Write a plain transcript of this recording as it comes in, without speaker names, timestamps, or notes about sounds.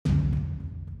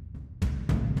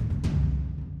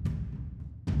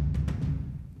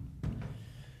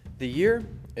The year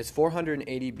is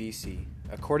 480 BC,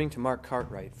 according to Mark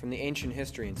Cartwright from the Ancient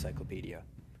History Encyclopedia.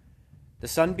 The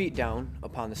sun beat down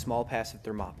upon the small pass of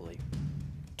Thermopylae.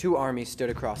 Two armies stood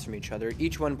across from each other,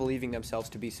 each one believing themselves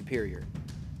to be superior.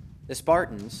 The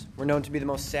Spartans were known to be the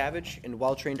most savage and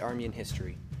well-trained army in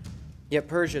history. Yet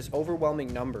Persia's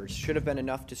overwhelming numbers should have been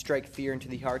enough to strike fear into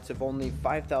the hearts of only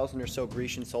 5,000 or so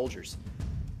Grecian soldiers.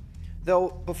 Though,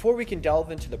 before we can delve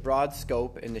into the broad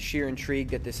scope and the sheer intrigue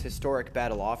that this historic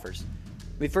battle offers,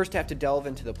 we first have to delve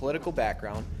into the political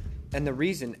background and the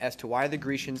reason as to why the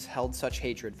Grecians held such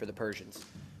hatred for the Persians.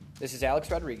 This is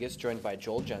Alex Rodriguez, joined by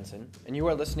Joel Jensen, and you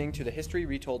are listening to the History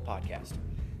Retold podcast.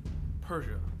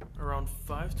 Persia, around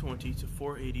 520 to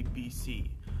 480 BC,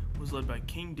 was led by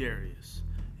King Darius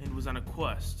and was on a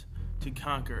quest to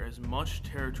conquer as much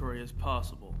territory as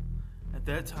possible. At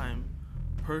that time,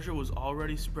 Persia was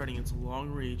already spreading its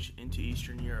long reach into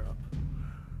Eastern Europe.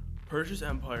 Persia's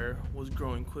empire was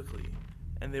growing quickly,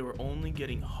 and they were only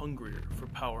getting hungrier for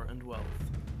power and wealth.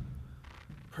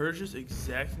 Persia's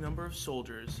exact number of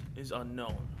soldiers is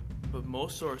unknown, but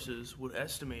most sources would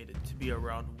estimate it to be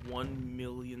around 1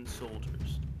 million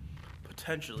soldiers,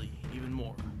 potentially even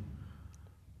more.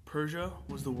 Persia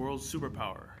was the world's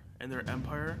superpower, and their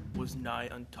empire was nigh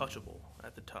untouchable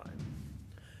at the time.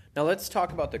 Now let's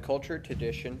talk about the culture,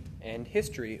 tradition, and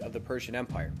history of the Persian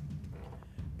Empire.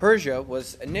 Persia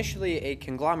was initially a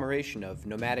conglomeration of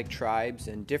nomadic tribes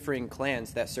and differing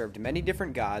clans that served many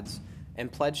different gods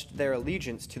and pledged their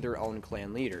allegiance to their own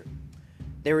clan leader.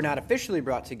 They were not officially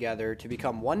brought together to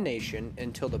become one nation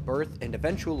until the birth and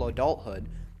eventual adulthood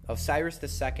of Cyrus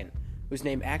II, whose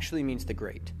name actually means the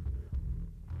Great.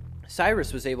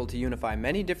 Cyrus was able to unify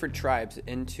many different tribes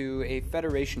into a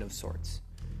federation of sorts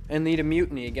and lead a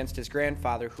mutiny against his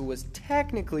grandfather, who was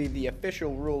technically the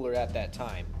official ruler at that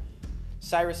time.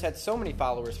 Cyrus had so many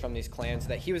followers from these clans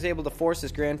that he was able to force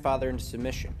his grandfather into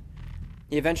submission.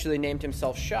 He eventually named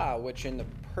himself Shah, which in the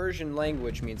Persian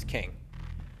language means king.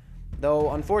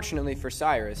 Though, unfortunately for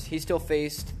Cyrus, he still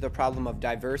faced the problem of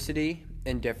diversity,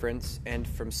 indifference, and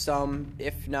from some,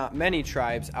 if not many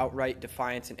tribes, outright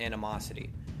defiance and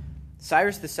animosity.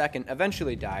 Cyrus II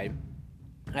eventually died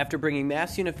after bringing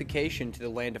mass unification to the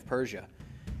land of Persia,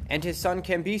 and his son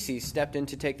Cambyses stepped in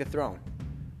to take the throne.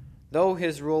 Though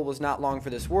his rule was not long for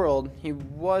this world, he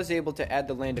was able to add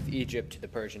the land of Egypt to the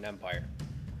Persian Empire.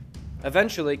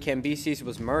 Eventually, Cambyses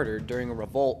was murdered during a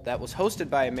revolt that was hosted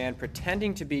by a man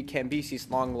pretending to be Cambyses'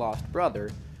 long-lost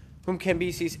brother, whom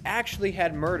Cambyses actually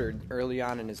had murdered early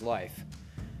on in his life.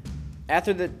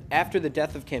 After the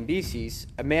death of Cambyses,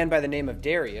 a man by the name of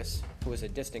Darius, who was a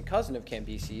distant cousin of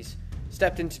Cambyses,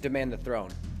 stepped in to demand the throne.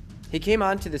 He came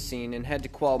onto the scene and had to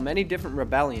quell many different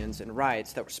rebellions and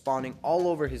riots that were spawning all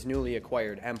over his newly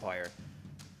acquired empire.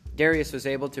 Darius was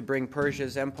able to bring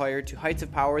Persia's empire to heights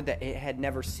of power that it had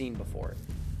never seen before.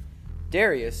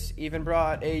 Darius even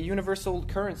brought a universal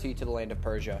currency to the land of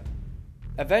Persia.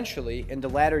 Eventually, in the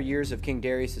latter years of King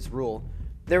Darius' rule,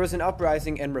 there was an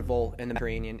uprising and revolt in the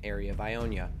Mediterranean area of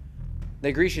Ionia.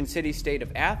 The Grecian city-state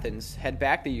of Athens had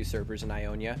backed the usurpers in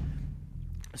Ionia,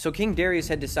 so King Darius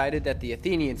had decided that the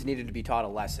Athenians needed to be taught a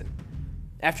lesson.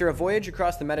 After a voyage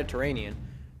across the Mediterranean,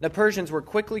 the Persians were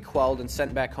quickly quelled and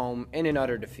sent back home in an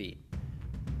utter defeat.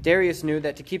 Darius knew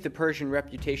that to keep the Persian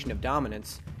reputation of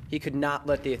dominance, he could not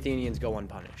let the Athenians go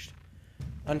unpunished.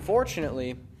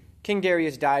 Unfortunately, King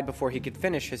Darius died before he could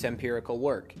finish his empirical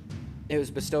work. It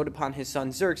was bestowed upon his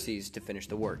son Xerxes to finish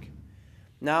the work.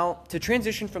 Now, to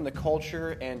transition from the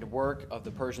culture and work of the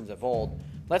Persians of old,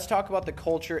 let's talk about the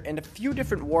culture and a few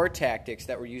different war tactics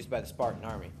that were used by the Spartan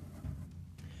army.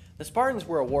 The Spartans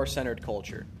were a war-centered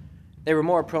culture. They were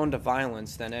more prone to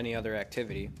violence than any other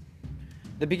activity.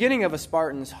 The beginning of a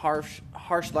Spartan's harsh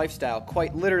lifestyle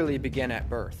quite literally began at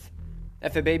birth.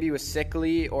 If a baby was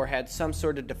sickly or had some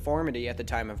sort of deformity at the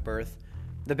time of birth,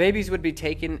 the babies would be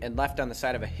taken and left on the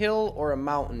side of a hill or a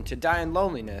mountain to die in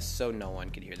loneliness so no one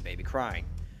could hear the baby crying.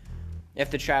 If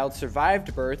the child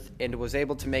survived birth and was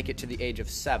able to make it to the age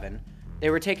of 7, they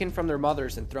were taken from their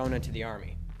mothers and thrown into the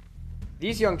army.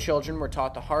 These young children were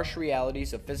taught the harsh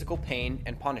realities of physical pain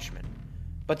and punishment,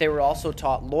 but they were also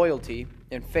taught loyalty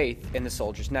and faith in the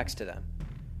soldiers next to them.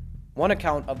 One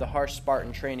account of the harsh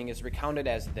Spartan training is recounted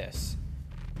as this: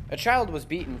 a child was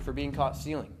beaten for being caught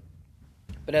stealing.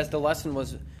 But as the lesson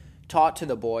was taught to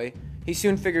the boy, he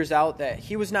soon figures out that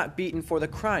he was not beaten for the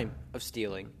crime of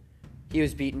stealing. He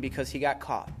was beaten because he got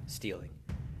caught stealing.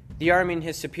 The army and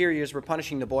his superiors were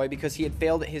punishing the boy because he had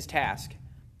failed at his task,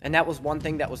 and that was one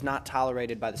thing that was not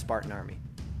tolerated by the Spartan army.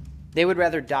 They would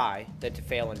rather die than to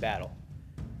fail in battle.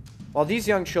 While these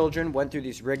young children went through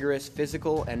these rigorous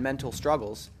physical and mental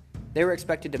struggles, they were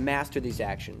expected to master these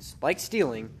actions, like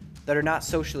stealing, that are not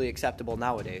socially acceptable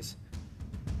nowadays.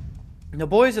 The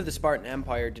boys of the Spartan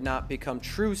Empire did not become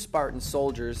true Spartan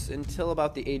soldiers until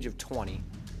about the age of 20,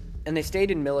 and they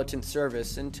stayed in militant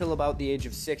service until about the age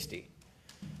of 60.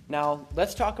 Now,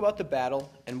 let's talk about the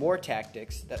battle and war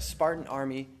tactics that Spartan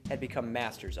army had become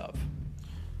masters of.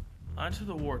 Onto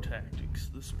the war tactics.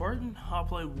 The Spartan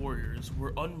hoplite warriors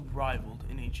were unrivaled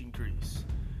in ancient Greece.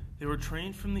 They were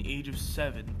trained from the age of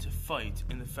 7 to fight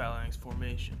in the phalanx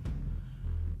formation.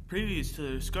 Previous to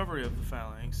the discovery of the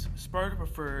phalanx, Sparta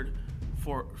preferred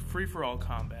for free-for-all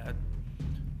combat,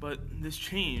 but this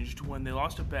changed when they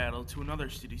lost a battle to another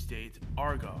city-state,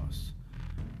 Argos,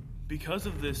 because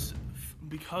of the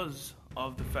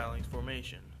phalanx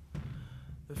formation.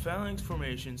 The phalanx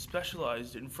formation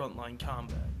specialized in frontline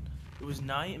combat. It was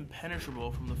nigh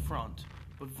impenetrable from the front,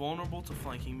 but vulnerable to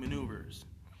flanking maneuvers.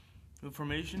 The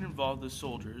formation involved the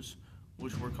soldiers,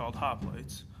 which were called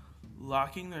hoplites,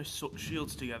 locking their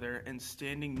shields together and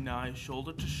standing nigh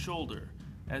shoulder to shoulder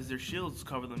as their shields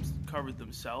covered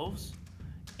themselves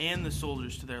and the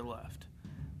soldiers to their left.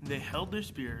 They held their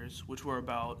spears, which were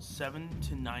about 7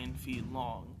 to 9 feet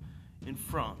long, in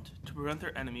front to prevent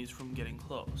their enemies from getting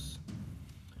close.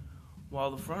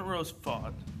 While the front rows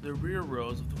fought, the rear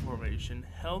rows of the formation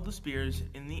held the spears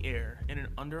in the air in an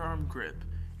underarm grip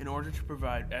in order to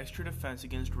provide extra defense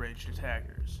against ranged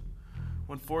attackers.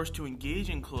 When forced to engage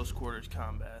in close quarters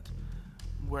combat,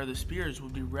 where the spears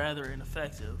would be rather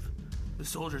ineffective, the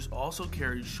soldiers also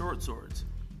carried short swords,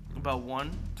 about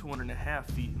 1 to 1.5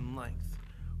 feet in length,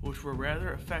 which were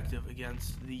rather effective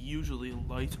against the usually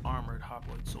light armored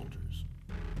hoplite soldiers.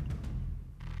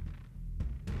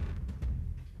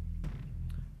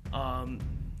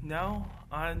 Now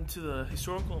on to the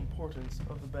historical importance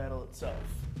of the battle itself.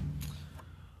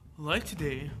 Life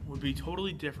today would be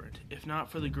totally different if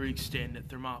not for the Greeks' stand at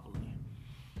Thermopylae.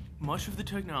 Much of the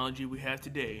technology we have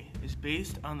today is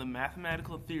based on the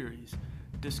mathematical theories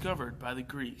discovered by the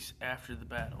Greeks after the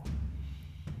battle.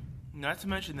 Not to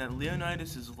mention that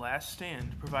Leonidas' last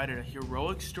stand provided a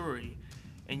heroic story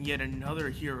and yet another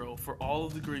hero for all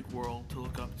of the Greek world to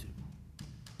look up to.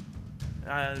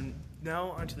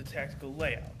 Now onto the tactical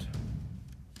layout.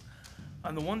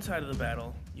 On the one side of the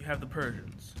battle, you have the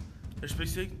Persians.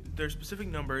 Their specific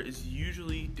number is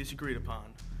usually disagreed upon,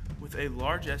 with a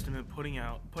large estimate put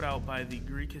out by the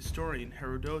Greek historian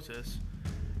Herodotus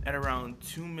at around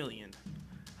 2 million.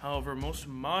 However, most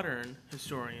modern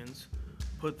historians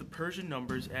put the Persian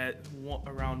numbers at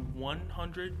around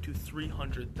 100 to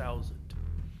 300,000.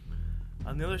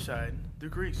 On the other side, the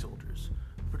Greek soldiers,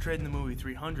 portrayed in the movie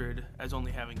 300 as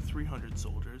only having 300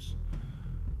 soldiers.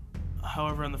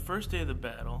 However, on the first day of the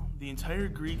battle, the entire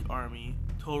Greek army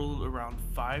totaled around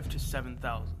 5 to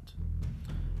 7,000.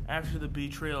 After the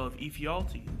betrayal of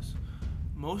Ephialtes,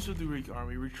 most of the Greek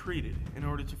army retreated in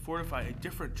order to fortify a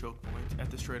different choke point at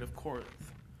the Strait of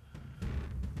Corinth.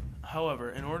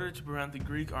 However, in order to prevent the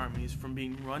Greek armies from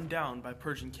being run down by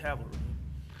Persian cavalry,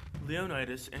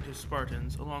 Leonidas and his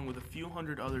Spartans, along with a few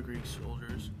hundred other Greek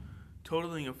soldiers,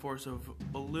 totaling a force of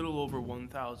a little over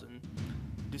 1,000,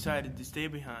 decided to stay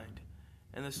behind,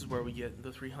 and this is where we get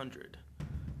the 300.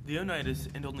 Leonidas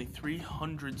and only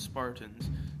 300 Spartans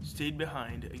stayed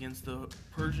behind against the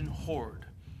Persian horde,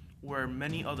 where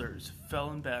many others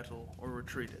fell in battle or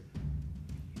retreated.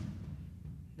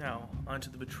 Now,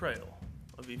 onto the betrayal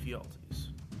of Ephialtes.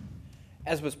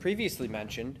 As was previously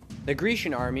mentioned, the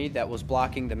Grecian army that was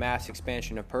blocking the mass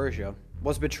expansion of Persia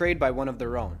was betrayed by one of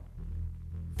their own.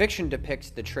 Fiction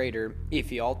depicts the traitor,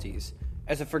 Ephialtes,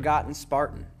 as a forgotten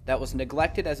Spartan that was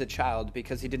neglected as a child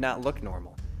because he did not look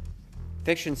normal.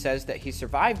 Fiction says that he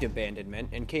survived abandonment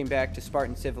and came back to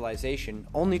Spartan civilization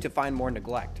only to find more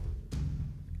neglect.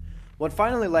 What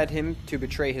finally led him to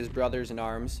betray his brothers in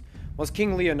arms was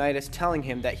King Leonidas telling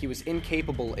him that he was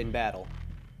incapable in battle,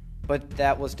 but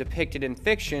that was depicted in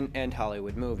fiction and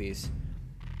Hollywood movies.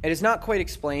 It is not quite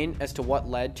explained as to what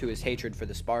led to his hatred for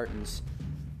the Spartans,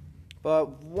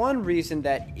 but one reason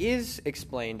that is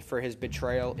explained for his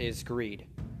betrayal is greed,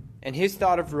 and his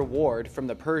thought of reward from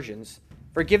the Persians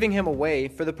for giving him a way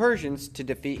for the Persians to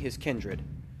defeat his kindred.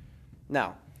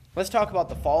 Now, let's talk about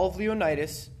the fall of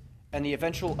Leonidas and the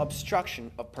eventual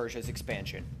obstruction of Persia's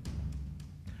expansion.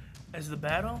 As the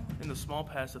battle in the small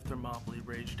pass of Thermopylae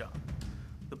raged on,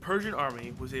 the Persian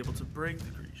army was able to break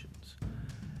the Grecians.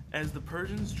 As the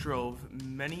Persians drove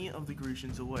many of the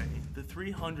Grecians away, the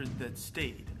 300 that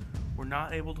stayed were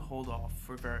not able to hold off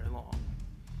for very long.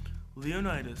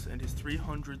 Leonidas and his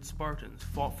 300 Spartans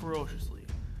fought ferociously.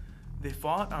 They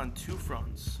fought on two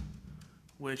fronts,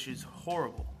 which is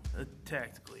horrible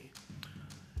tactically.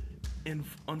 And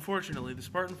unfortunately, the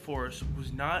Spartan force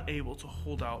was not able to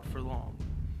hold out for long.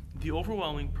 The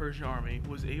overwhelming Persian army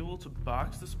was able to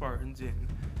box the Spartans in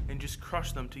and just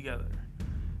crush them together.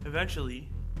 Eventually,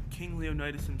 King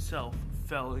Leonidas himself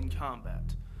fell in combat.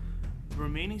 The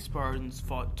remaining Spartans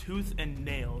fought tooth and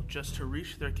nail just to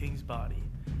reach their king's body.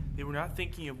 They were not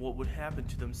thinking of what would happen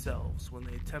to themselves when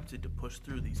they attempted to push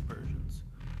through these Persians.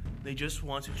 They just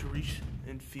wanted to reach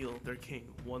and feel their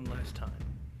king one last time.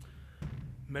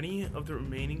 Many of the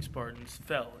remaining Spartans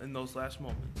fell in those last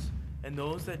moments, and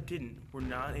those that didn't were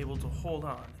not able to hold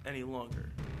on any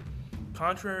longer.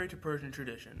 Contrary to Persian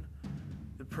tradition,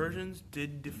 the Persians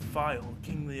did defile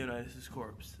King Leonidas'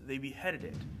 corpse. They beheaded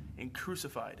it and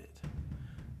crucified it.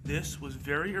 This was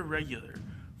very irregular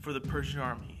for the Persian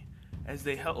army, as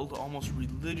they held almost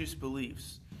religious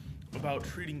beliefs about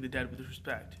treating the dead with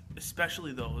respect,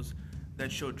 especially those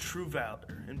that showed true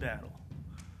valor in battle,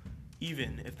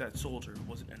 even if that soldier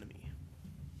was an enemy.